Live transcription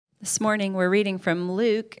This morning we're reading from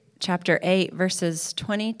Luke chapter 8, verses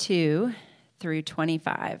 22 through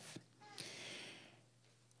 25.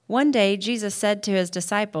 One day Jesus said to his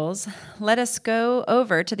disciples, "Let us go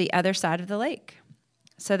over to the other side of the lake."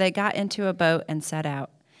 So they got into a boat and set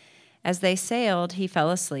out. As they sailed, he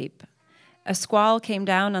fell asleep. A squall came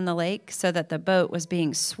down on the lake so that the boat was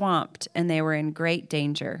being swamped and they were in great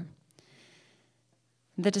danger.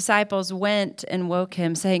 The disciples went and woke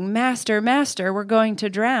him, saying, "Master, Master, we're going to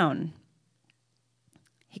drown."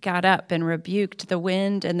 He got up and rebuked the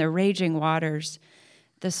wind and the raging waters.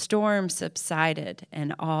 The storm subsided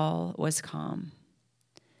and all was calm.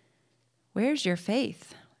 "Where's your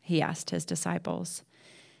faith?" he asked his disciples.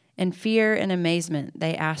 In fear and amazement,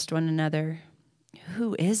 they asked one another,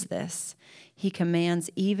 "Who is this? He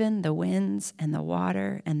commands even the winds and the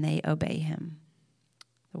water, and they obey him."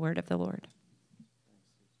 The word of the Lord.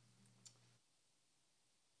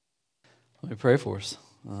 Let me pray for us.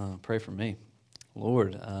 Pray for me.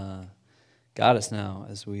 Lord, guide us now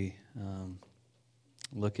as we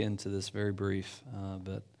look into this very brief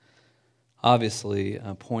but obviously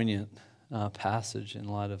poignant passage in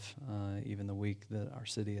light of even the week that our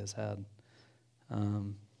city has had.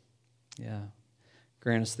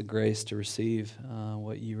 Grant us the grace to receive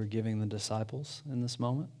what you were giving the disciples in this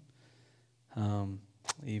moment,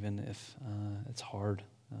 even if it's hard,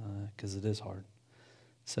 because it is hard.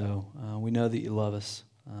 So we know that you love us,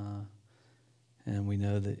 and we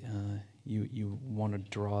know that you want to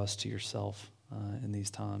draw us to yourself in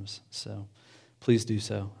these times. So please do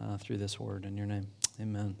so through this word in your name.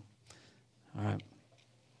 Amen. All right.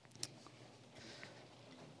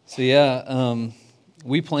 So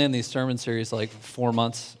we plan these sermon series like 4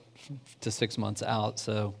 months to 6 months out.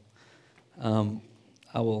 So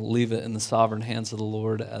I will leave it in the sovereign hands of the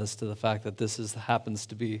Lord as to the fact that this happens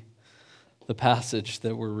to be the passage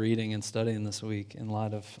that we're reading and studying this week in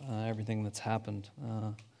light of everything that's happened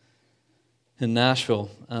in Nashville.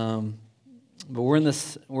 But we're in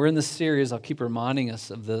this series. I'll keep reminding us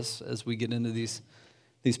of this as we get into these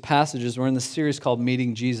passages. We're in this series called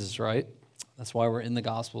Meeting Jesus, right? That's why we're in the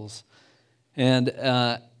Gospels. And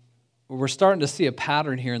we're starting to see a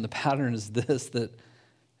pattern here, and the pattern is this, that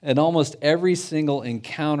in almost every single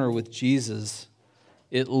encounter with Jesus,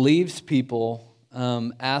 it leaves people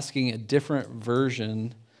asking a different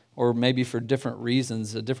version, or maybe for different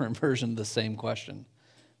reasons, a different version of the same question,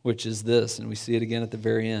 which is this, and we see it again at the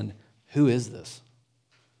very end. Who is this?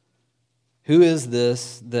 Who is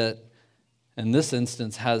this that, in this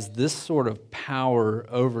instance, has this sort of power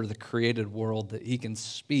over the created world that he can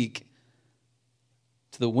speak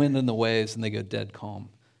to the wind and the waves and they go dead calm?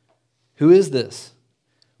 Who is this?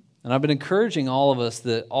 And I've been encouraging all of us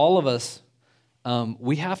that all of us,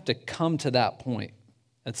 we have to come to that point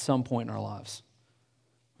at some point in our lives.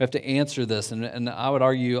 We have to answer this, and I would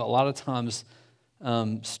argue a lot of times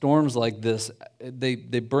storms like this, they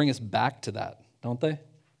bring us back to that, don't they?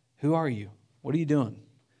 Who are you? What are you doing?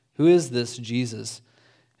 Who is this Jesus?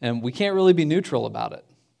 And we can't really be neutral about it.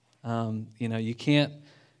 You can't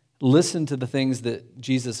listen to the things that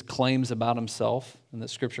Jesus claims about himself and that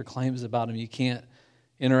Scripture claims about him. You can't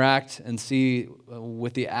interact and see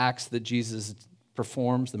with the acts that Jesus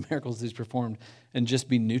performs, the miracles he's performed, and just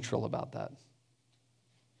be neutral about that.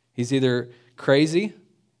 He's either crazy,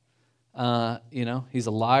 he's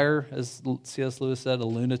a liar, as C.S. Lewis said, a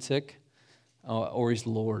lunatic, or he's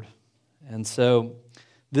Lord. And so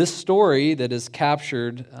this story that is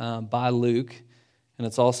captured by Luke, and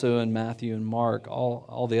it's also in Matthew and Mark,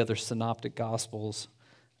 all the other synoptic gospels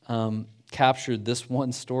captured this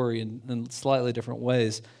one story in slightly different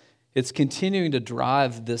ways. It's continuing to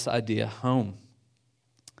drive this idea home.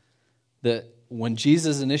 That when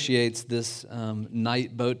Jesus initiates this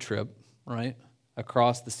night boat trip, right,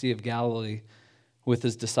 across the Sea of Galilee with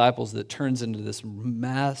his disciples, that turns into this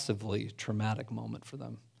massively traumatic moment for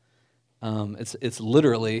them. It's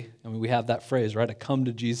literally, we have that phrase, right, a come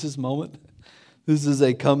to Jesus moment. This is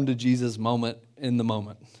a come to Jesus moment in the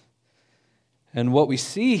moment. And what we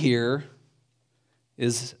see here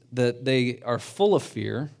is that they are full of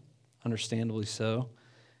fear, understandably so,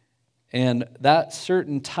 and that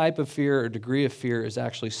certain type of fear or degree of fear is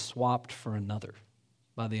actually swapped for another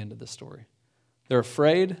by the end of the story. They're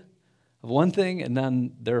afraid of one thing, and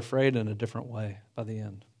then they're afraid in a different way by the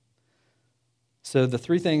end. So the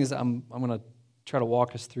three things I'm going to try to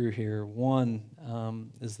walk us through here.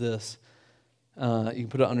 One is this. You can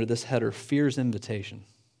put it under this header, fear's invitation.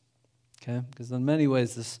 Okay? Because in many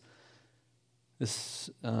ways, this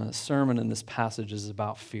sermon and this passage is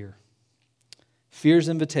about fear. Fear's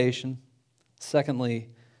invitation. Secondly,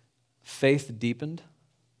 faith deepened.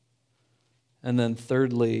 And then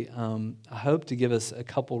thirdly, I hope to give us a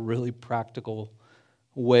couple really practical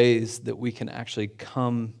ways that we can actually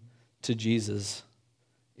come to Jesus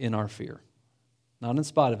in our fear. Not in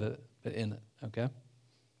spite of it, but in it, okay?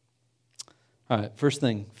 All right, first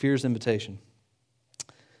thing, fear's invitation.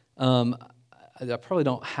 I probably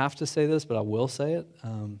don't have to say this, but I will say it,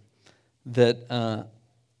 that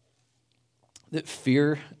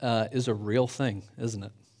fear is a real thing, isn't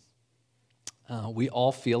it? We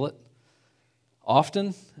all feel it,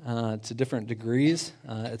 often to different degrees.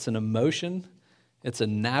 It's an emotion. It's a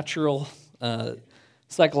natural,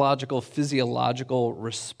 psychological, physiological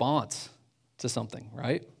response to something,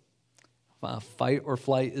 right? Fight or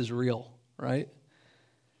flight is real, right?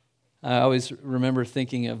 I always remember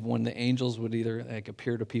thinking of when the angels would either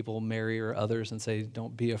appear to people, Mary or others, and say,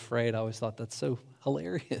 "Don't be afraid." I always thought that's so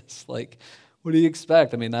hilarious. Like, what do you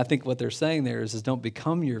expect? I mean, I think what they're saying there is don't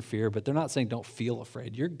become your fear, but they're not saying don't feel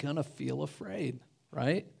afraid. You're going to feel afraid,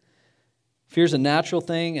 right? Fear's a natural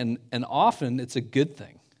thing, and often it's a good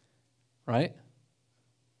thing, right?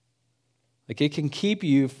 Like, it can keep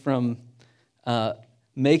you from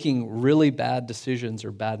making really bad decisions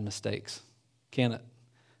or bad mistakes, can it?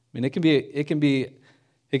 I mean, it can be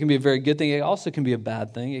a very good thing. It also can be a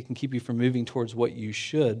bad thing. It can keep you from moving towards what you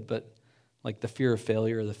should, but like the fear of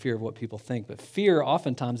failure or the fear of what people think. But fear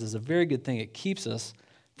oftentimes is a very good thing. It keeps us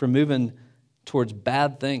from moving towards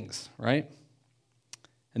bad things, right?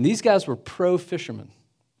 And these guys were pro-fishermen,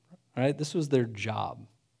 right? This was their job,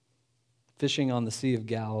 fishing on the Sea of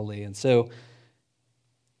Galilee. And so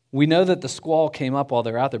we know that the squall came up while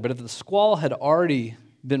they're out there, but if the squall had already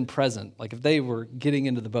been present, like if they were getting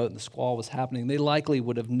into the boat and the squall was happening, they likely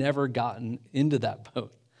would have never gotten into that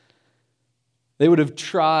boat. They would have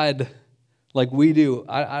tried like we do.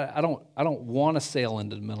 I don't want to sail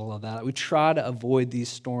into the middle of that. We try to avoid these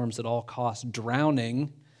storms at all costs.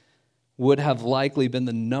 Drowning would have likely been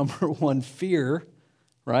the number one fear,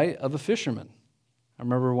 right, of a fisherman. I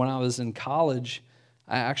remember when I was in college,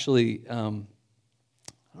 I actually, I don't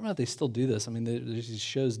know if they still do this. I mean, there's these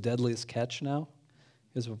shows, Deadliest Catch now.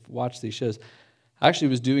 You guys have watched these shows. I actually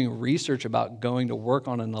was doing research about going to work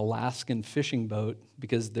on an Alaskan fishing boat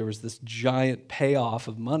because there was this giant payoff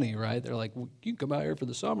of money, right? They're like, well, you can come out here for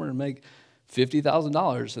the summer and make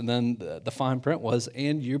 $50,000. And then the fine print was,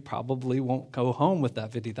 and you probably won't go home with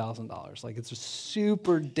that $50,000. Like, it's a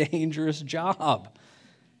super dangerous job.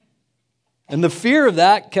 And the fear of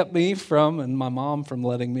that kept me from, and my mom from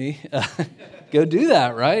letting me go do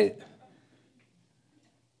that, right?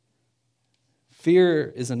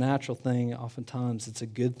 Fear is a natural thing. Oftentimes, it's a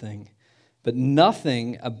good thing. But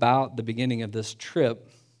nothing about the beginning of this trip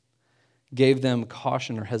gave them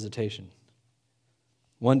caution or hesitation.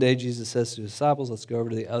 One day, Jesus says to his disciples, let's go over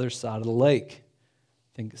to the other side of the lake.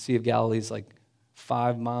 I think the Sea of Galilee is like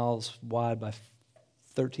 5 miles wide by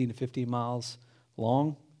 13 to 15 miles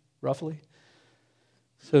long, roughly.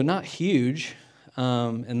 So not huge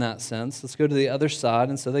in that sense. Let's go to the other side.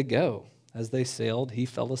 And so they go. As they sailed, he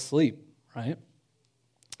fell asleep, right?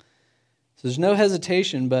 So there's no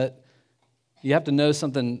hesitation, but you have to know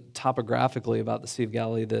something topographically about the Sea of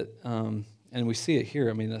Galilee that, and we see it here.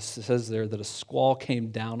 I mean, it says there that a squall came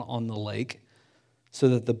down on the lake so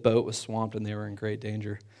that the boat was swamped and they were in great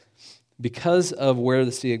danger. Because of where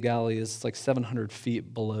the Sea of Galilee is, it's like 700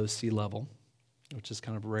 feet below sea level, which is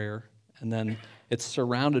kind of rare. And then it's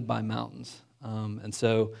surrounded by mountains. And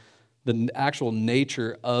so the actual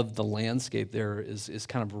nature of the landscape there is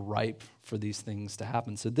kind of ripe for these things to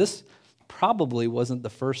happen. So this probably wasn't the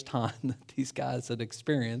first time that these guys had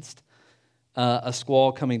experienced a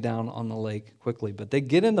squall coming down on the lake quickly. But they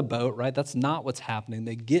get in the boat, right? That's not what's happening.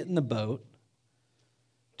 They get in the boat.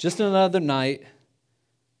 Just another night,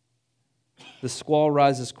 the squall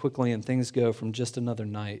rises quickly and things go from just another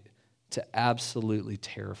night to absolutely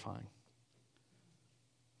terrifying.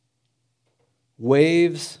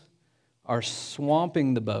 Waves are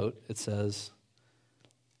swamping the boat, it says,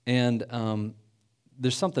 and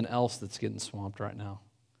there's something else that's getting swamped right now,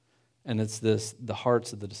 and it's the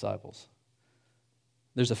hearts of the disciples.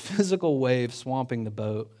 There's a physical wave swamping the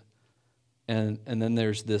boat, and then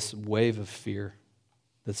there's this wave of fear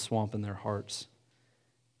that's swamping their hearts.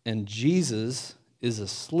 And Jesus is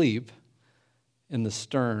asleep in the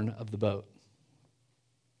stern of the boat.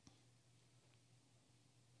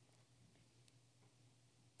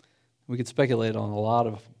 We could speculate on a lot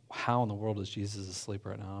of how in the world is Jesus asleep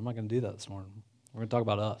right now. I'm not going to do that this morning. We're going to talk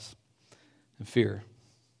about us and fear.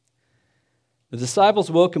 The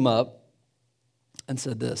disciples woke him up and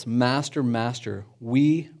said this, Master, Master,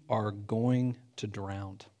 we are going to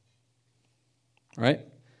drown. Right?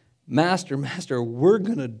 Master, Master, we're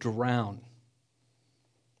going to drown.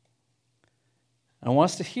 And I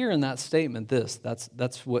want us to hear in that statement this.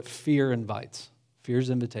 That's what fear invites. Fear's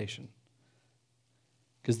invitation.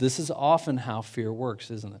 Because this is often how fear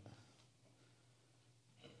works, isn't it?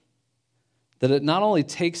 That it not only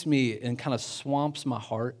takes me and kind of swamps my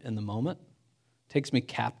heart in the moment, takes me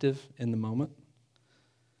captive in the moment,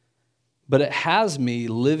 but it has me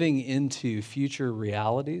living into future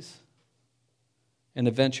realities and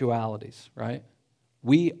eventualities, right?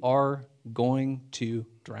 We are going to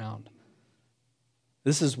drown.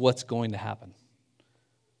 This is what's going to happen,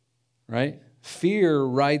 right? Fear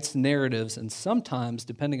writes narratives, and sometimes,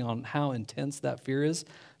 depending on how intense that fear is,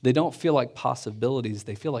 they don't feel like possibilities,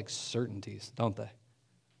 they feel like certainties, don't they?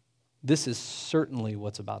 This is certainly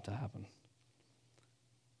what's about to happen.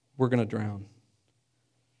 We're going to drown.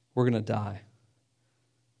 We're going to die.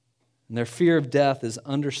 And their fear of death is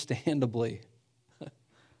understandably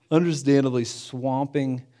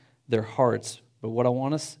swamping their hearts. But what I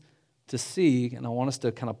want us to see, and I want us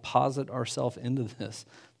to kind of posit ourselves into this,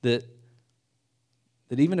 that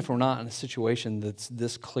even if we're not in a situation that's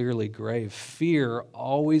this clearly grave, fear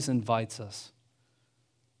always invites us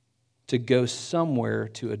to go somewhere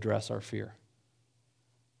to address our fear.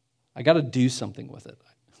 I got to do something with it,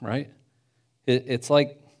 right? It's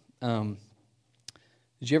like, did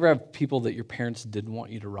you ever have people that your parents didn't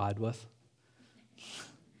want you to ride with?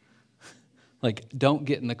 Like, don't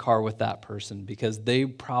get in the car with that person because they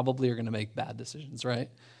probably are going to make bad decisions, right?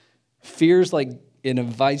 Fear's like it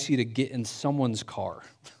invites you to get in someone's car.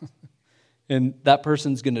 And that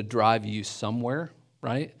person's going to drive you somewhere,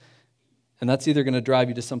 right? And that's either going to drive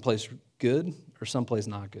you to someplace good or someplace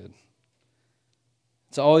not good.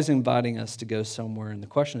 It's always inviting us to go somewhere. And the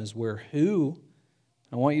question is where, who?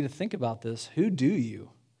 I want you to think about this. Who do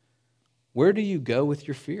you? Where do you go with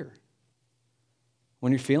your fear?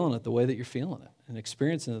 When you're feeling it the way that you're feeling it and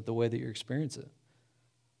experiencing it the way that you're experiencing it.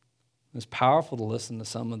 It's powerful to listen to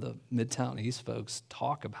some of the Midtown East folks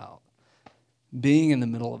talk about being in the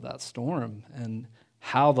middle of that storm and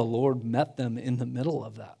how the Lord met them in the middle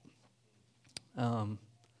of that. And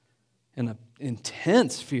an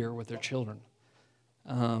intense fear with their children.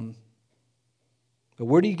 But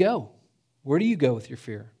where do you go? Where do you go with your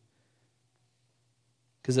fear?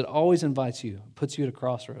 Because it always invites you, it puts you at a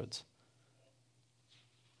crossroads.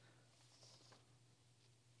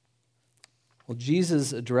 Well,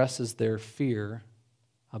 Jesus addresses their fear,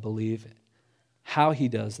 I believe, how he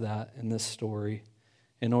does that in this story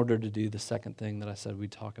in order to do the second thing that I said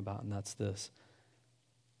we'd talk about, and that's this.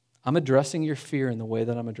 I'm addressing your fear in the way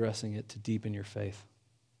that I'm addressing it to deepen your faith.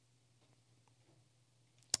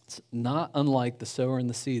 It's not unlike the sower and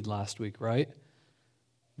the seed last week, right?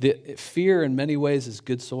 The fear in many ways is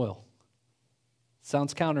good soil.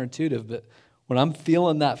 Sounds counterintuitive, but when I'm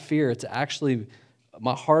feeling that fear, it's actually,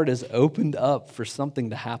 my heart is opened up for something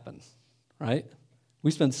to happen, right?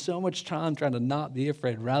 We spend so much time trying to not be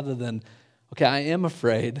afraid rather than, okay, I am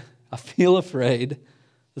afraid. I feel afraid.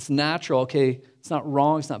 It's natural. Okay, it's not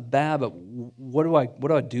wrong. It's not bad, but what do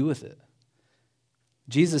I do with it?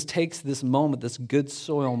 Jesus takes this moment, this good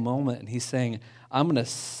soil moment, and he's saying, I'm going to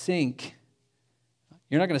sink.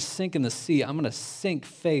 You're not going to sink in the sea. I'm going to sink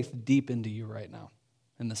faith deep into you right now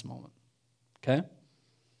in this moment. Okay?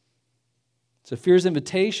 So fear's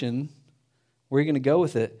invitation, where are you going to go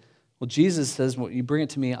with it? Well, Jesus says, well, you bring it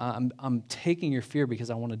to me, I'm taking your fear because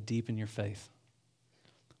I want to deepen your faith.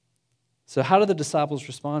 So how do the disciples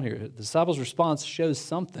respond here? The disciples' response shows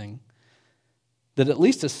something that at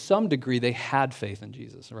least to some degree they had faith in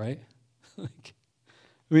Jesus, right?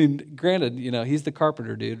 Granted, he's the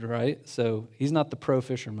carpenter dude, right? So he's not the pro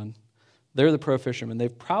fisherman. They're the pro fishermen.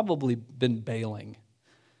 They've probably been bailing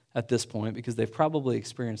at this point because they've probably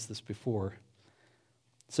experienced this before.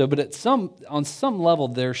 So, but on some level,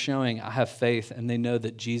 they're showing, I have faith, and they know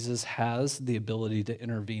that Jesus has the ability to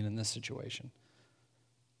intervene in this situation.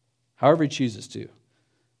 However he chooses to.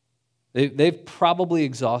 They've probably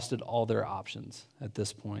exhausted all their options at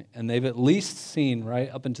this point, and they've at least seen, right,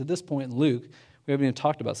 up until this point in Luke, we haven't even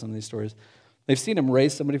talked about some of these stories, they've seen him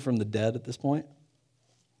raise somebody from the dead at this point.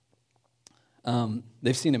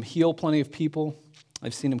 They've seen him heal plenty of people.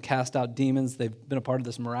 They've seen him cast out demons. They've been a part of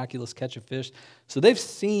this miraculous catch of fish. So they've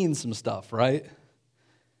seen some stuff, right,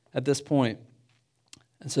 at this point.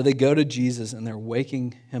 And so they go to Jesus, and they're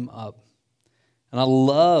waking him up. And I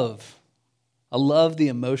love the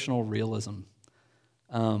emotional realism.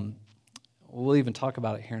 We'll even talk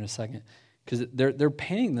about it here in a second, because they're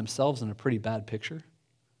painting themselves in a pretty bad picture.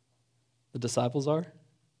 The disciples are,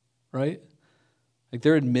 right? Like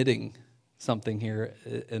they're admitting something here,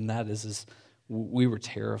 and that is we were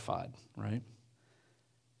terrified, right?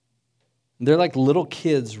 They're like little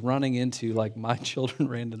kids running into, like my children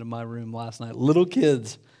ran into my room last night, little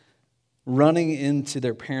kids running into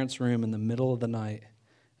their parents' room in the middle of the night,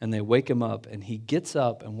 and they wake him up, and he gets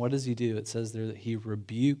up, and what does he do? It says there that he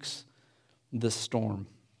rebukes the storm.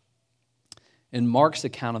 In Mark's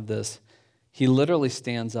account of this, he literally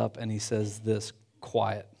stands up and he says this,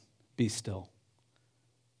 quiet, be still.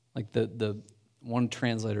 Like the one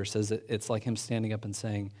translator says it's like him standing up and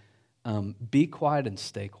saying, be quiet and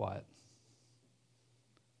stay quiet.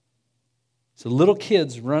 So little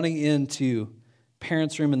kids running into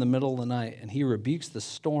parents' room in the middle of the night, and he rebukes the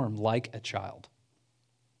storm like a child.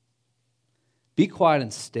 Be quiet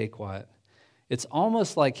and stay quiet. It's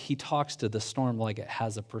almost like he talks to the storm like it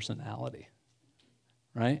has a personality,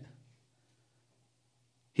 right?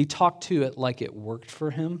 He talked to it like it worked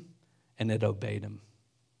for him and it obeyed him.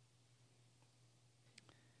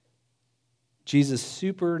 Jesus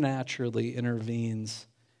supernaturally intervenes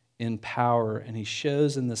in power, and he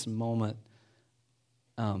shows in this moment,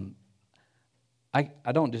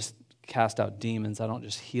 I don't just cast out demons. I don't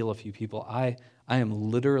just heal a few people. I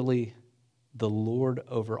am literally the Lord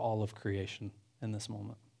over all of creation in this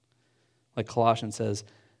moment. Like Colossians says,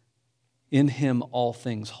 in him all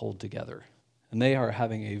things hold together. And they are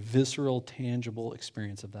having a visceral, tangible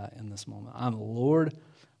experience of that in this moment. I'm Lord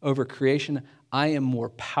over creation. I am more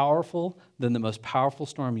powerful than the most powerful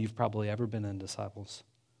storm you've probably ever been in, disciples.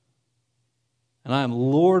 And I am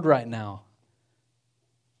Lord right now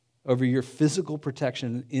over your physical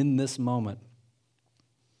protection in this moment.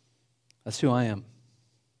 That's who I am.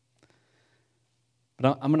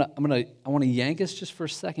 But I want to yank us just for a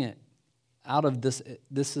second out of this.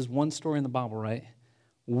 This is one story in the Bible, right?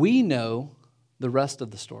 We know the rest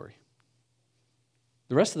of the story.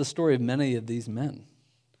 The rest of the story of many of these men.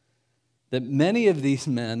 That many of these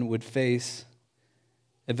men would face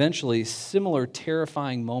eventually similar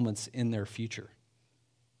terrifying moments in their future.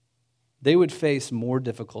 They would face more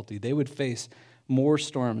difficulty. They would face more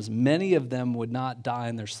storms. Many of them would not die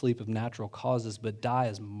in their sleep of natural causes, but die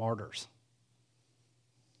as martyrs.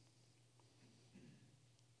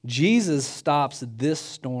 Jesus stops this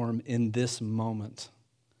storm in this moment.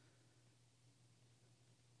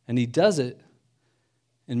 And he does it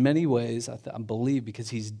in many ways, I believe,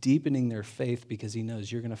 because he's deepening their faith, because he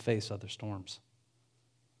knows you're going to face other storms.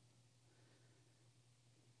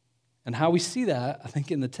 And how we see that, I think,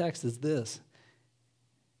 in the text is this.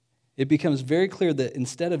 It becomes very clear that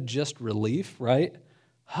instead of just relief, right?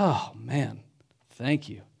 Oh, man, thank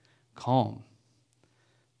you. Calm.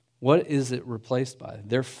 What is it replaced by?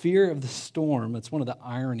 Their fear of the storm. It's one of the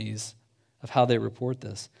ironies of how they report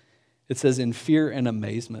this. It says, in fear and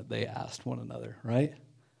amazement, they asked one another, right?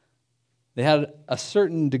 They had a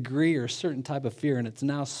certain degree or a certain type of fear, and it's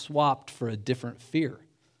now swapped for a different fear,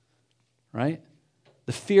 right?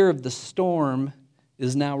 The fear of the storm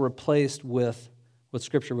is now replaced with what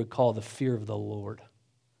Scripture would call the fear of the Lord,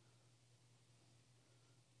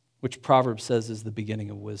 which Proverbs says is the beginning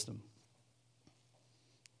of wisdom.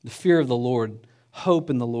 The fear of the Lord, hope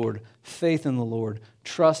in the Lord, faith in the Lord,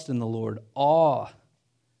 trust in the Lord, awe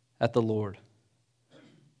at the Lord.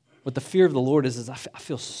 What the fear of the Lord is I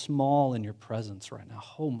feel small in your presence right now.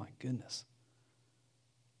 Oh my goodness.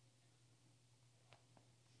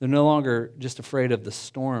 They're no longer just afraid of the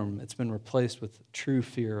storm. It's been replaced with true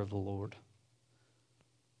fear of the Lord.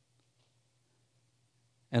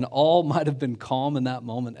 And all might have been calm in that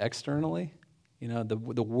moment externally. You know, the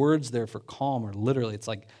words there for calm are literally, it's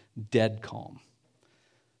like dead calm.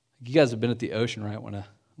 You guys have been at the ocean, right,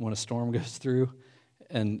 when a storm goes through,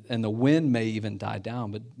 and the wind may even die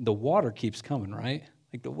down, but the water keeps coming, right?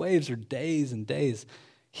 Like the waves are days and days.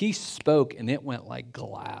 He spoke, and it went like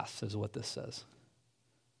glass, is what this says.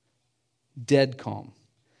 Dead calm.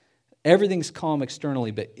 Everything's calm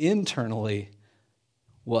externally, but internally,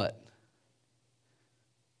 what?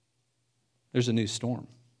 There's a new storm.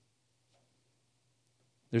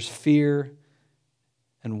 There's fear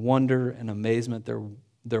and wonder and amazement.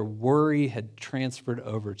 Their worry had transferred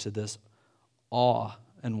over to this awe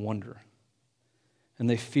and wonder. And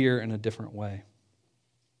they fear in a different way.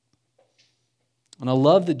 And I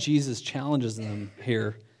love that Jesus challenges them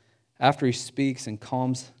here after he speaks and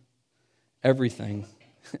calms everything.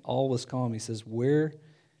 All was calm. He says, "Where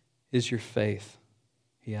is your faith?"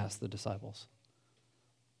 He asked the disciples.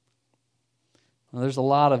 Now, there's a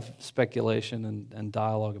lot of speculation and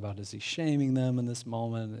dialogue about, is he shaming them in this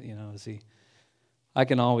moment? You know, I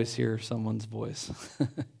can always hear someone's voice,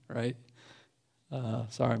 right?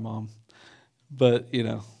 Sorry, Mom. But, you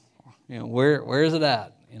know, where is it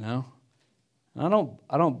at, you know?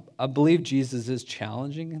 I believe Jesus is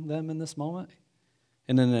challenging them in this moment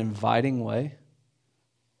in an inviting way.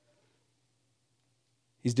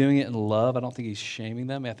 He's doing it in love. I don't think he's shaming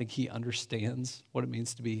them. I think he understands what it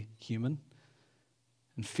means to be human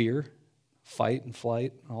and fear, fight and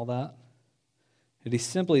flight, and all that. And he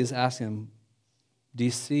simply is asking them, do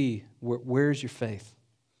you see, where's your faith?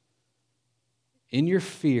 In your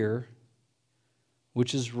fear,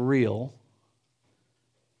 which is real,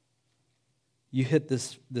 you hit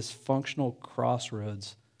this functional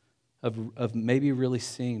crossroads of maybe really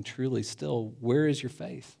seeing truly still, where is your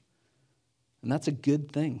faith? And that's a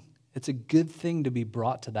good thing. It's a good thing to be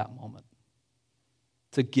brought to that moment.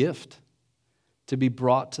 It's a gift to be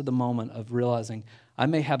brought to the moment of realizing I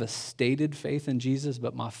may have a stated faith in Jesus,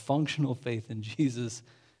 but my functional faith in Jesus,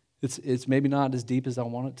 it's maybe not as deep as I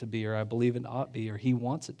want it to be, or I believe it ought to be, or he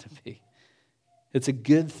wants it to be. It's a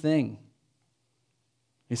good thing.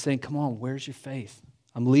 He's saying, come on, where's your faith?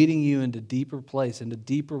 I'm leading you into deeper place, into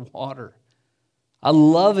deeper water. I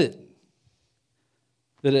love it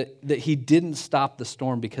that he didn't stop the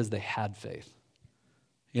storm because they had faith.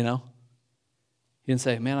 You know? He didn't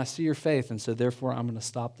say, man, I see your faith, and so therefore I'm going to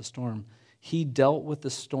stop the storm. He dealt with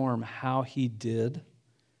the storm how he did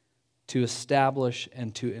to establish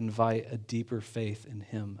and to invite a deeper faith in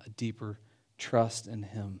him, a deeper trust in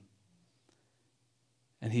him.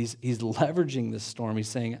 And he's leveraging this storm. He's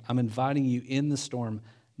saying, I'm inviting you in the storm,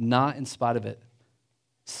 not in spite of it.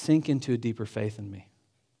 Sink into a deeper faith in me.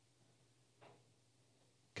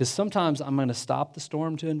 Because sometimes I'm going to stop the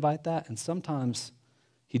storm to invite that, and sometimes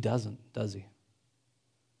he doesn't, does he?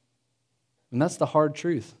 And that's the hard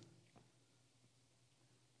truth.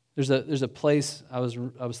 There's a place, I was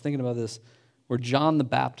thinking about this, where John the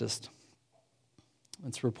Baptist,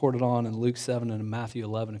 it's reported on in Luke 7 and in Matthew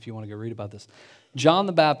 11 if you want to go read about this. John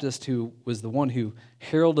the Baptist, who was the one who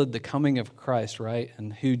heralded the coming of Christ, right?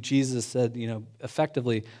 And who Jesus said,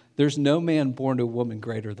 effectively, there's no man born to a woman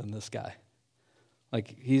greater than this guy.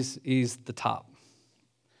 Like, he's the top,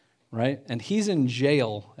 right? And he's in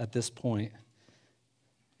jail at this point.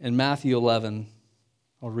 In Matthew 11,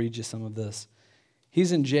 I'll read you some of this.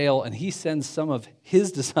 He's in jail, and he sends some of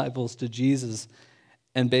his disciples to Jesus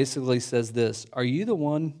and basically says this, are you the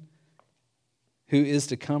one who is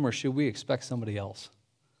to come, or should we expect somebody else?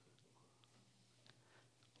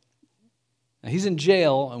 Now, he's in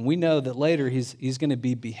jail, and we know that later he's going to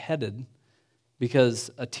be beheaded because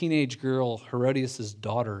a teenage girl, Herodias'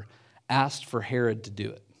 daughter, asked for Herod to do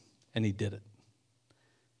it, and he did it.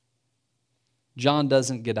 John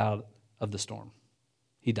doesn't get out of the storm.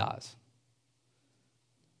 He dies.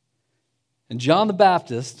 And John the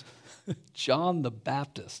Baptist, I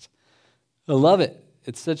love it.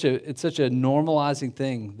 It's such a normalizing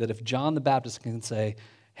thing that if John the Baptist can say,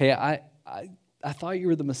 hey, I thought you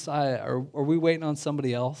were the Messiah. Are we waiting on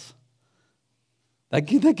somebody else? That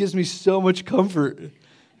gives me so much comfort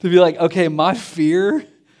to be like, okay, my fear,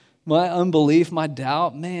 my unbelief, my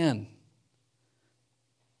doubt, man,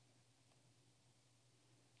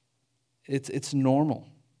 it's normal.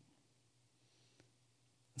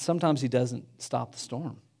 Sometimes he doesn't stop the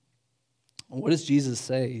storm. What does Jesus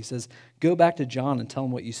say? He says, go back to John and tell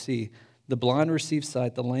him what you see. The blind receive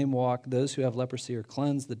sight, the lame walk, those who have leprosy are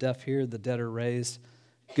cleansed, the deaf hear, the dead are raised.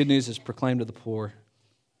 Good news is proclaimed to the poor.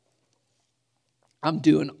 I'm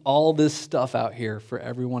doing all this stuff out here for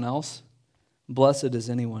everyone else. Blessed is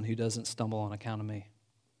anyone who doesn't stumble on account of me.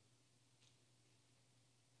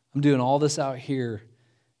 I'm doing all this out here,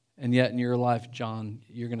 and yet in your life, John,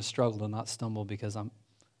 you're going to struggle to not stumble because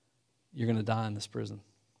you're going to die in this prison.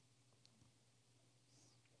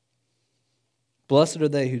 Blessed are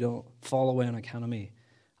they who don't fall away on account of me.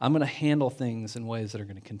 I'm going to handle things in ways that are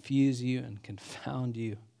going to confuse you and confound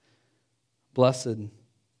you. Blessed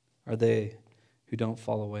are they who don't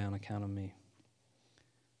fall away on account of me.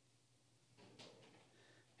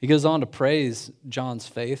 He goes on to praise John's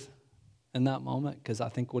faith in that moment, because I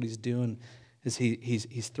think what he's doing is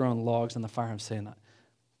he's throwing logs in the fire and saying,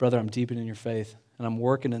 brother, I'm deepening your faith, and I'm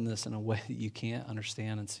working in this in a way that you can't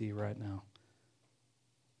understand and see right now.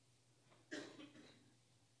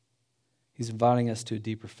 He's inviting us to a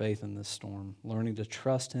deeper faith in this storm, learning to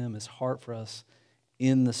trust him, his heart for us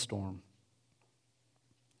in the storm.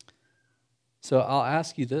 So I'll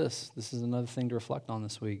ask you this. This is another thing to reflect on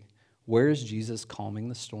this week. Where is Jesus calming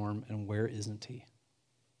the storm, and where isn't he?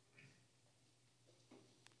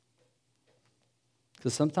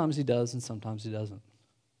 Because sometimes he does and sometimes he doesn't.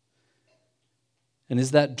 And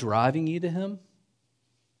is that driving you to him?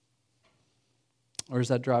 Or is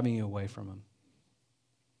that driving you away from him?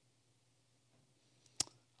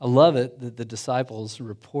 I love it that the disciples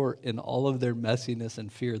report in all of their messiness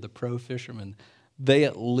and fear, the pro-fishermen, they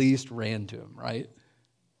at least ran to him, right?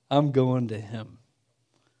 I'm going to him.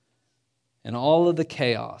 And all of the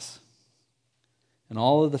chaos and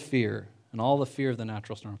all of the fear and all the fear of the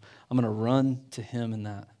natural storm, I'm going to run to him in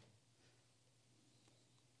that.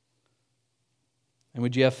 And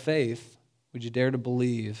would you have faith? Would you dare to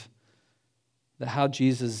believe that how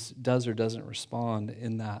Jesus does or doesn't respond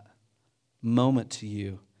in that moment to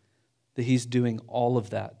you, that he's doing all of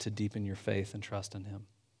that to deepen your faith and trust in him?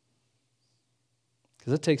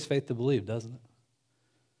 Because it takes faith to believe, doesn't it?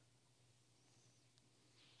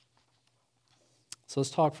 So let's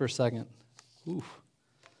talk for a second.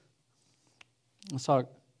 Let's talk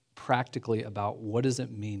practically about what does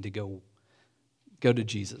it mean to go to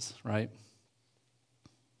Jesus, right?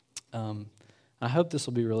 I hope this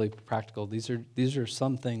will be really practical. These are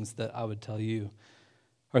some things that I would tell you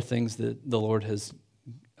are things that the Lord has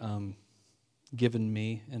given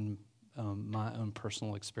me in my own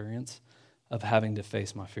personal experience of having to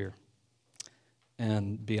face my fear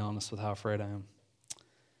and be honest with how afraid I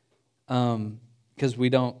am. Because we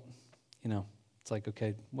don't, it's like,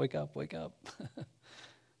 okay, wake up.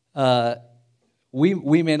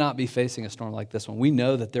 We may not be facing a storm like this one. We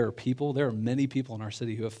know that there are many people in our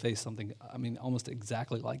city who have faced something, almost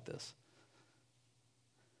exactly like this.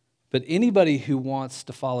 But anybody who wants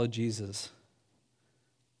to follow Jesus,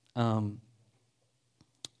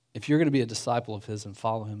 if you're going to be a disciple of his and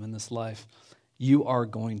follow him in this life, you are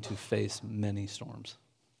going to face many storms.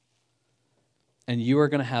 And you are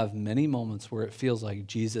going to have many moments where it feels like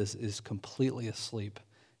Jesus is completely asleep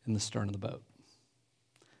in the stern of the boat.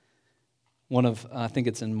 I think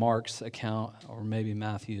it's in Mark's account, or maybe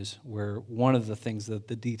Matthew's, where one of the things that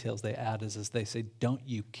the details they add is they say,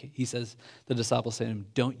 he says, the disciples say to him,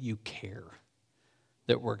 don't you care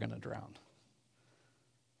that we're going to drown?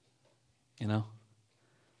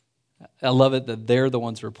 I love it that they're the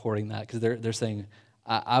ones reporting that, because they're saying,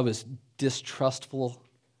 I was distrustful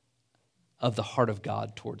of the heart of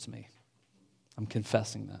God towards me. I'm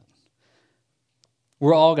confessing that.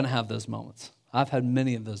 We're all going to have those moments. I've had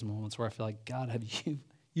many of those moments where I feel like, God,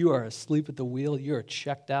 you are asleep at the wheel, you are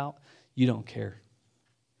checked out, you don't care.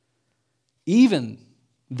 Even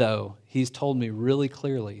though he's told us really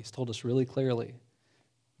clearly,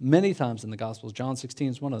 many times in the Gospels, John 16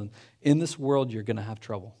 is one of them, in this world you're going to have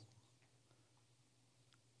trouble.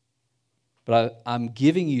 But I'm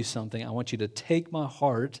giving you something. I want you to take my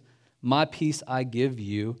heart, my peace I give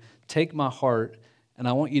you, take my heart, and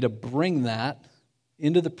I want you to bring that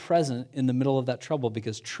into the present in the middle of that trouble,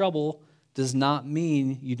 because trouble does not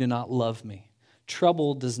mean you do not love me.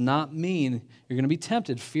 Trouble does not mean you're going to be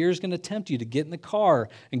tempted. Fear is going to tempt you to get in the car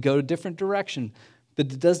and go a different direction.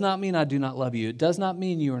 But it does not mean I do not love you. It does not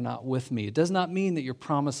mean you are not with me. It does not mean that your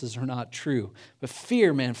promises are not true. But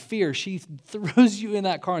fear, she throws you in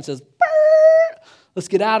that car and says, let's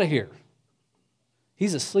get out of here.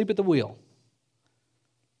 He's asleep at the wheel.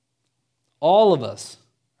 All of us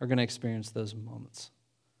are going to experience those moments.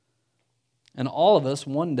 And all of us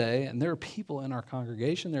one day, and there are people in our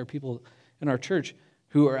congregation, there are people in our church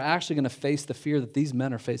who are actually going to face the fear that these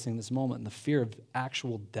men are facing this moment, and the fear of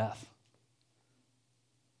actual death.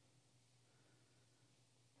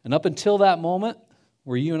 And up until that moment,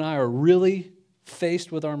 where you and I are really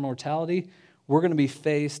faced with our mortality, we're going to be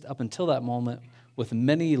faced, up until that moment, with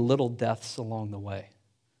many little deaths along the way.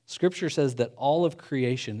 Scripture says that all of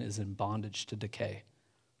creation is in bondage to decay.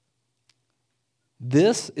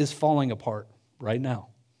 This is falling apart right now.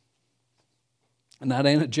 And that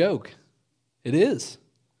ain't a joke. It is.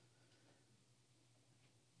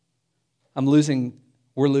 We're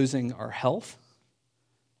losing our health.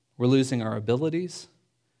 We're losing our abilities.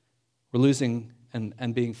 We're losing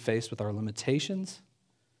and being faced with our limitations,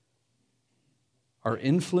 our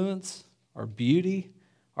influence, our beauty,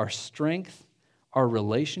 our strength, our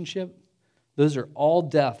relationship. Those are all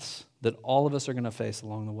deaths that all of us are going to face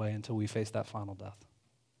along the way until we face that final death.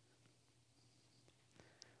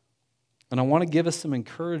 And I want to give us some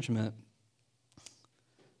encouragement.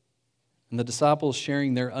 And the disciples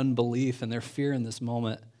sharing their unbelief and their fear in this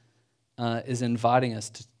moment is inviting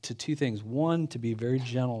us to two things. One, to be very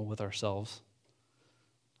gentle with ourselves.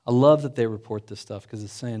 I love that they report this stuff, because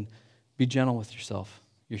it's saying, be gentle with yourself.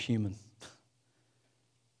 You're human.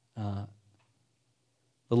 The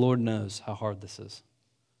Lord knows how hard this is.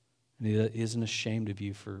 And he isn't ashamed of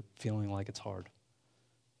you for feeling like it's hard.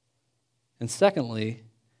 And secondly,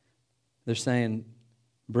 they're saying,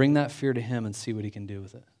 bring that fear to him and see what he can do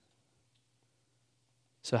with it.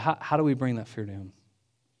 So how do we bring that fear to him?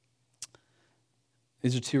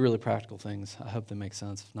 These are two really practical things. I hope they make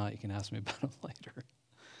sense. If not, you can ask me about them later.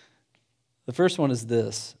 The first one is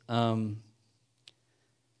this. Our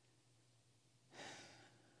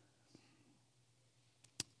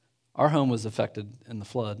home was affected in the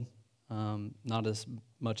flood. not as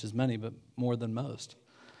much as many, but more than most.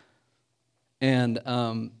 And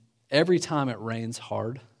every time it rains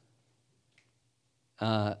hard,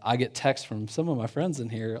 I get texts from some of my friends in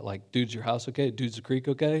here like, dude's your house okay? Dude's the creek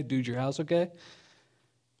okay? Dude's your house okay?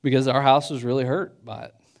 Because our house was really hurt by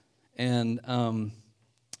it. And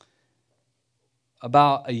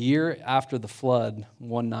about a year after the flood,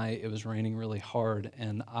 one night it was raining really hard,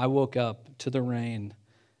 and I woke up to the rain,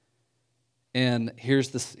 and here's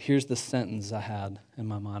the sentence I had in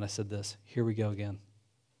my mind. I said this, here we go again.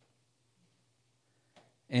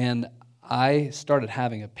 And I started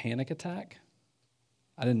having a panic attack.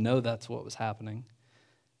 I didn't know that's what was happening.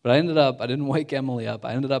 But I didn't wake Emily up.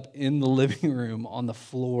 I ended up in the living room on the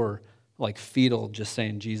floor, like fetal, just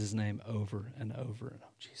saying Jesus' name over and over. And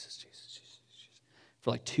Jesus, Jesus, Jesus, Jesus,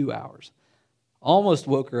 for like 2 hours. Almost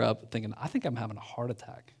woke her up thinking, I think I'm having a heart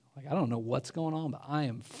attack. Like, I don't know what's going on, but I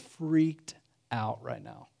am freaked out right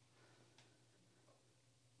now.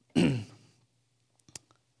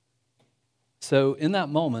 So in that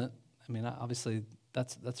moment, I mean, obviously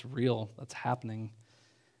that's real. That's happening.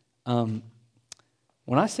 When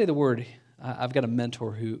I say the word, I've got a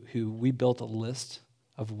mentor who we built a list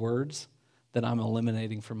of words that I'm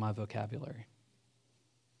eliminating from my vocabulary.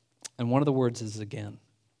 And one of the words is again.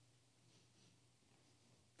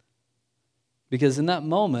 Because in that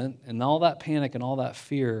moment, and all that panic and all that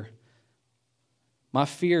fear, my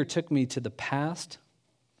fear took me to the past,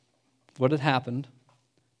 what had happened,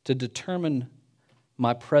 to determine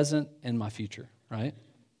my present and my future, right?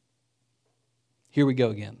 Here we go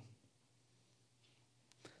again.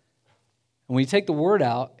 And when you take the word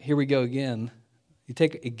out, here we go again, you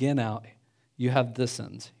take again out, you have this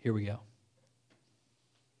sentence, here we go.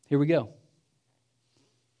 Here we go.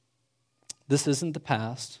 This isn't the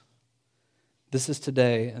past. This is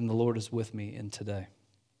today, and the Lord is with me in today.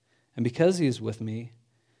 And because he is with me,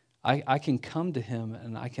 I can come to him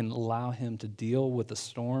and I can allow him to deal with the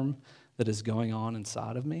storm that is going on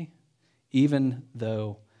inside of me, even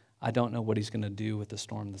though I don't know what he's going to do with the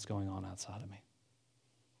storm that's going on outside of me.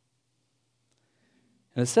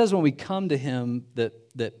 And it says when we come to him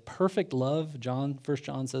that perfect love, 1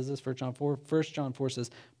 John says this, 1 John 4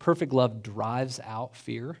 says, perfect love drives out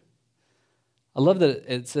fear. I love that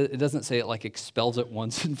it doesn't say it like expels it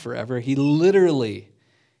once and forever. He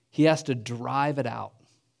has to drive it out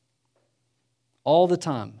all the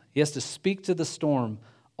time. He has to speak to the storm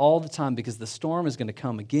all the time because the storm is going to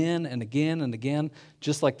come again and again and again,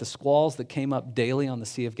 just like the squalls that came up daily on the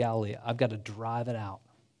Sea of Galilee. I've got to drive it out.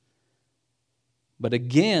 But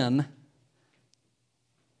again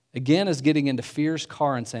is getting into fear's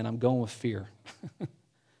car and saying, I'm going with fear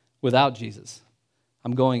without Jesus.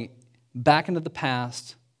 I'm going back into the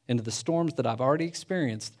past, into the storms that I've already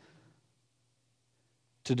experienced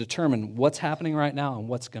to determine what's happening right now and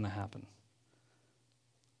what's going to happen.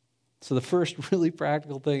 So the first really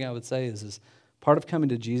practical thing I would say is part of coming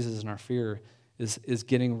to Jesus in our fear is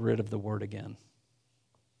getting rid of the word again.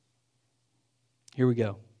 Here we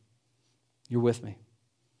go. You're with me.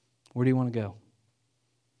 Where do you want to go?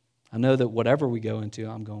 I know that whatever we go into,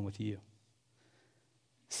 I'm going with you.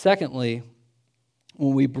 Secondly,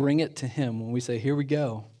 when we bring it to him, when we say, here we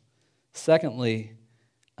go. Secondly,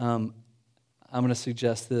 I'm going to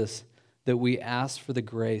suggest this, that we ask for the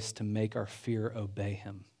grace to make our fear obey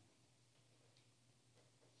him.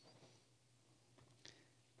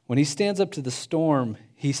 When he stands up to the storm,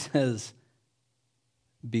 he says,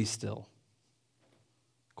 be still.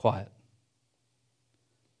 Quiet.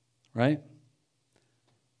 Right?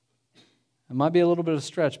 It might be a little bit of a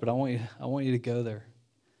stretch, but I want you to go there.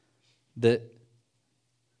 That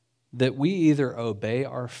we either obey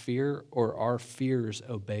our fear or our fears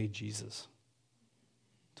obey Jesus.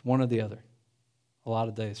 It's one or the other. A lot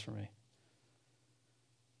of days for me.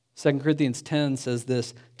 2 Corinthians 10 says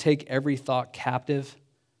this, take every thought captive.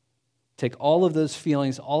 Take all of those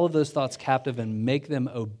feelings, all of those thoughts captive and make them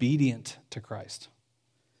obedient to Christ.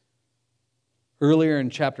 Earlier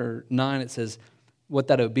in chapter 9, it says what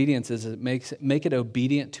that obedience is, make it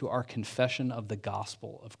obedient to our confession of the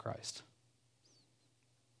gospel of Christ.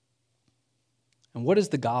 And what is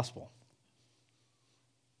the gospel?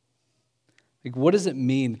 Like, what does it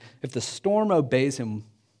mean if the storm obeys him?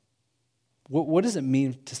 What does it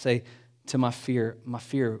mean to say to my fear,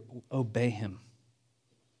 obey him?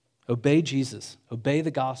 Obey Jesus. Obey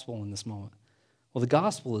the gospel in this moment. Well, the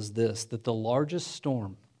gospel is this, that the largest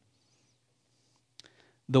storm,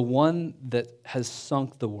 the one that has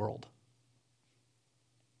sunk the world,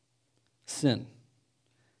 sin,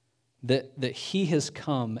 that he has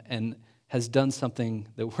come and has done something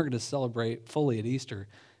that we're going to celebrate fully at Easter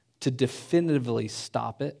to definitively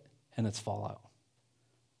stop it and its fallout.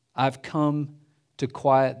 I've come to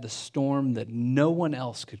quiet the storm that no one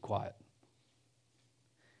else could quiet.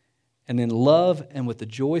 And in love and with the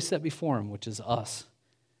joy set before him, which is us,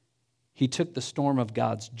 he took the storm of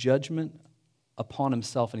God's judgment upon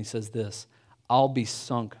himself, and he says this, I'll be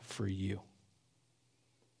sunk for you.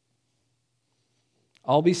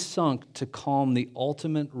 I'll be sunk to calm the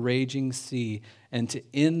ultimate raging sea and to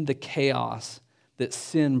end the chaos that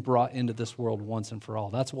sin brought into this world once and for all.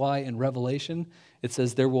 That's why in Revelation it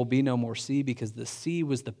says there will be no more sea, because the sea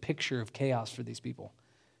was the picture of chaos for these people.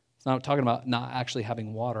 It's not talking about not actually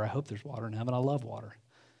having water. I hope there's water in heaven. I love water.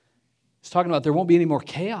 It's talking about there won't be any more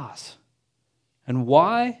chaos. And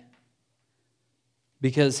why?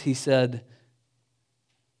 Because he said,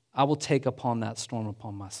 I will take upon that storm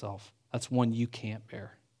upon myself. That's one you can't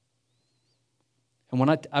bear. And when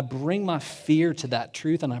I bring my fear to that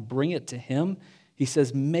truth and I bring it to him, he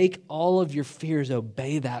says, make all of your fears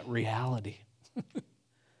obey that reality.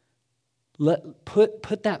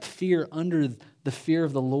 Put that fear under the fear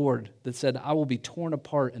of the Lord that said, I will be torn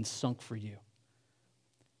apart and sunk for you.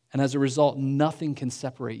 And as a result, nothing can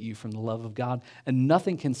separate you from the love of God, and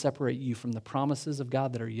nothing can separate you from the promises of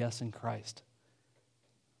God that are yes in Christ.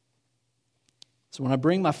 So when I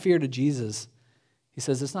bring my fear to Jesus, he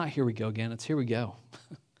says, it's not here we go again, it's here we go.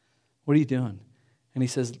 What are you doing? And he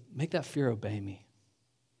says, make that fear obey me.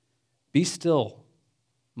 Be still,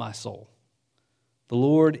 my soul. The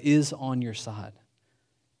Lord is on your side.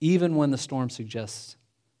 Even when the storm suggests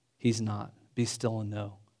he's not, be still and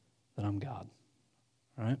know that I'm God.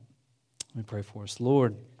 All right? Let me pray for us.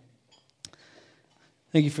 Lord,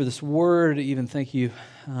 thank you for this word. Even thank you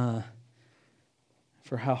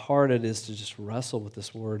for how hard it is to just wrestle with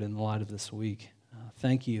this word in the light of this week.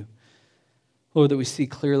 Thank you, Lord, that we see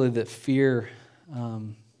clearly that fear,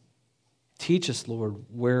 teach us, Lord,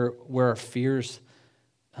 where our fears,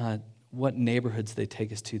 what neighborhoods they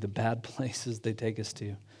take us to, the bad places they take us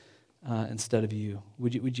to, instead of you.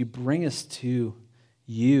 Would you bring us to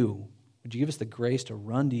you? Would you give us the grace to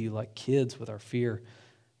run to you like kids with our fear,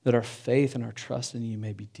 that our faith and our trust in you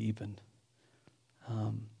may be deepened,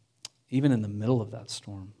 even in the middle of that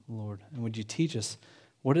storm, Lord? And would you teach us,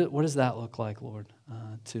 what does that look like, Lord,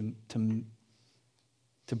 to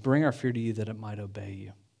bring our fear to you that it might obey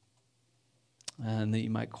you, and that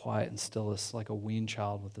you might quiet and still us like a weaned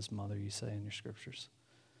child with his mother, you say in your scriptures.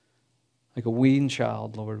 Like a weaned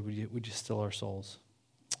child, Lord, would you still our souls?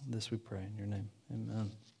 This we pray in your name.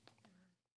 Amen.